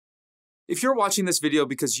If you're watching this video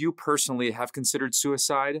because you personally have considered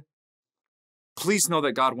suicide, please know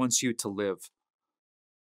that God wants you to live.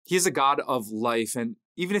 He is a God of life, and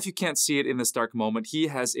even if you can't see it in this dark moment, He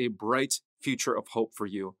has a bright future of hope for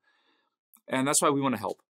you. And that's why we want to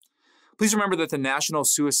help. Please remember that the National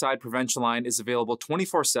Suicide Prevention Line is available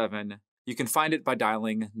 24/7. You can find it by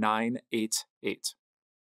dialing 988.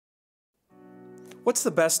 What's the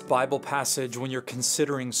best Bible passage when you're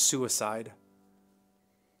considering suicide?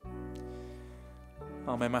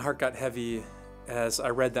 Oh man, my heart got heavy as I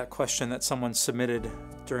read that question that someone submitted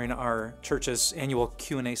during our church's annual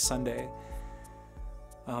Q&A Sunday.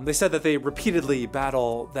 They said that they repeatedly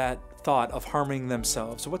battle that thought of harming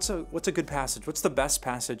themselves. What's a good passage? What's the best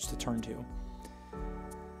passage to turn to?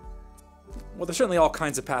 Well, there's certainly all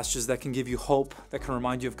kinds of passages that can give you hope, that can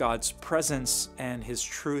remind you of God's presence and His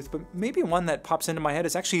truth, but maybe one that pops into my head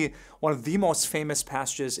is actually one of the most famous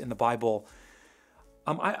passages in the Bible.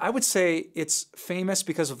 I would say it's famous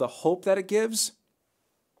because of the hope that it gives.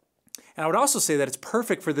 And I would also say that it's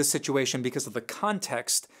perfect for this situation because of the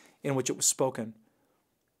context in which it was spoken.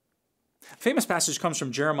 Famous passage comes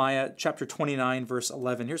from Jeremiah chapter 29, verse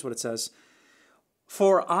 11. Here's what it says.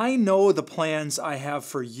 "For I know the plans I have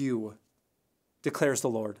for you, declares the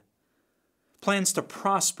Lord. Plans to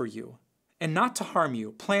prosper you and not to harm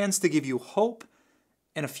you. Plans to give you hope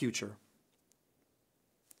and a future."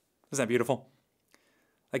 Isn't that beautiful?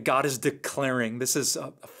 Like God is declaring, this is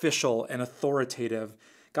official and authoritative.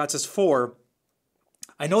 God says, "For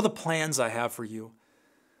I know the plans I have for you."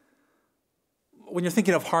 When you're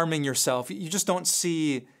thinking of harming yourself, you just don't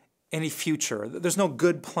see any future. There's no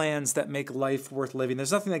good plans that make life worth living.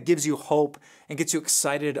 There's nothing that gives you hope and gets you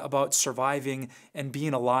excited about surviving and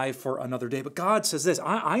being alive for another day. But God says this,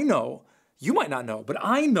 I know, you might not know, but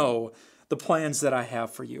I know the plans that I have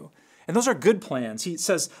for you. And those are good plans. He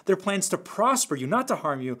says they're plans to prosper you, not to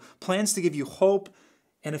harm you, plans to give you hope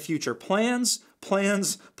and a future. Plans,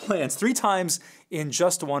 plans, plans. 3 times in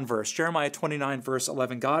just one verse. Jeremiah 29, verse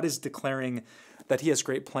 11. God is declaring that He has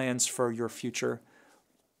great plans for your future.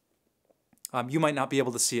 You might not be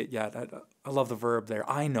able to see it yet. I love the verb there.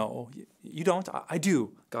 I know. You don't? I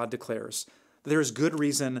do, God declares. There is good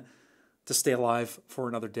reason to stay alive for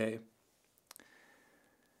another day.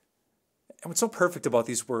 And what's so perfect about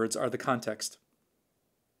these words are the context.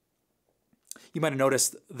 You might have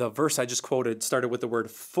noticed the verse I just quoted started with the word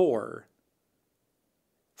 "for."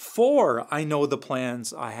 For I know the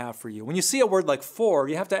plans I have for you. When you see a word like "for,"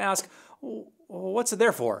 you have to ask, what's it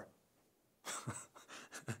there for?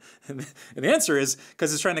 And the answer is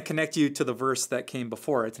because it's trying to connect you to the verse that came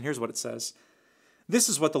before it. And here's what it says. This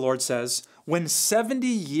is what the Lord says. "When 70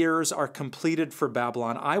 years are completed for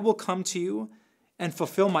Babylon, I will come to you and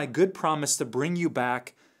fulfill my good promise to bring you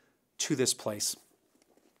back to this place."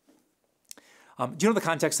 Do you know the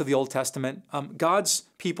context of the Old Testament? God's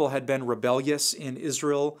people had been rebellious in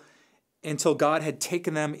Israel until God had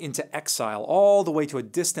taken them into exile all the way to a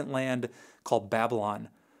distant land called Babylon.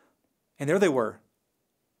 And there they were,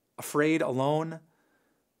 afraid, alone,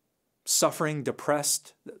 suffering,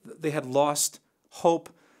 depressed. They had lost hope.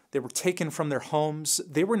 They were taken from their homes.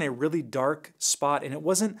 They were in a really dark spot, and it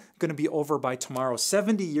wasn't going to be over by tomorrow.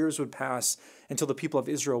 70 years would pass until the people of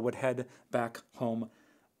Israel would head back home.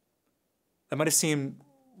 That might have seemed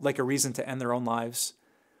like a reason to end their own lives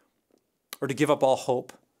or to give up all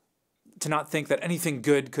hope, to not think that anything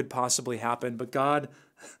good could possibly happen. But God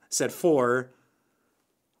said, For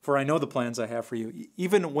I know the plans I have for you."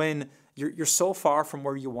 Even when you're so far from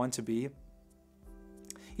where you want to be,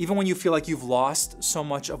 even when you feel like you've lost so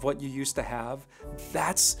much of what you used to have,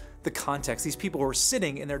 that's the context. These people were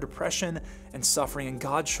sitting in their depression and suffering, and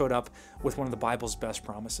God showed up with one of the Bible's best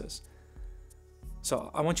promises.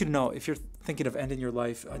 So I want you to know, if you're thinking of ending your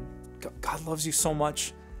life, God loves you so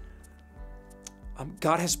much.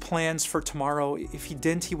 God has plans for tomorrow. If He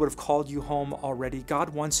didn't, He would have called you home already. God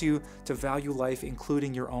wants you to value life,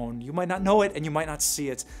 including your own. You might not know it and you might not see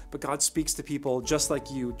it, but God speaks to people just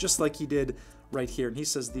like you, just like He did right here. And He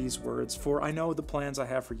says these words, "For I know the plans I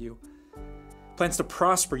have for you. Plans to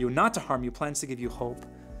prosper you, not to harm you. Plans to give you hope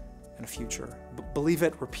and a future." Believe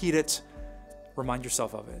it, repeat it, remind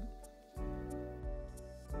yourself of it.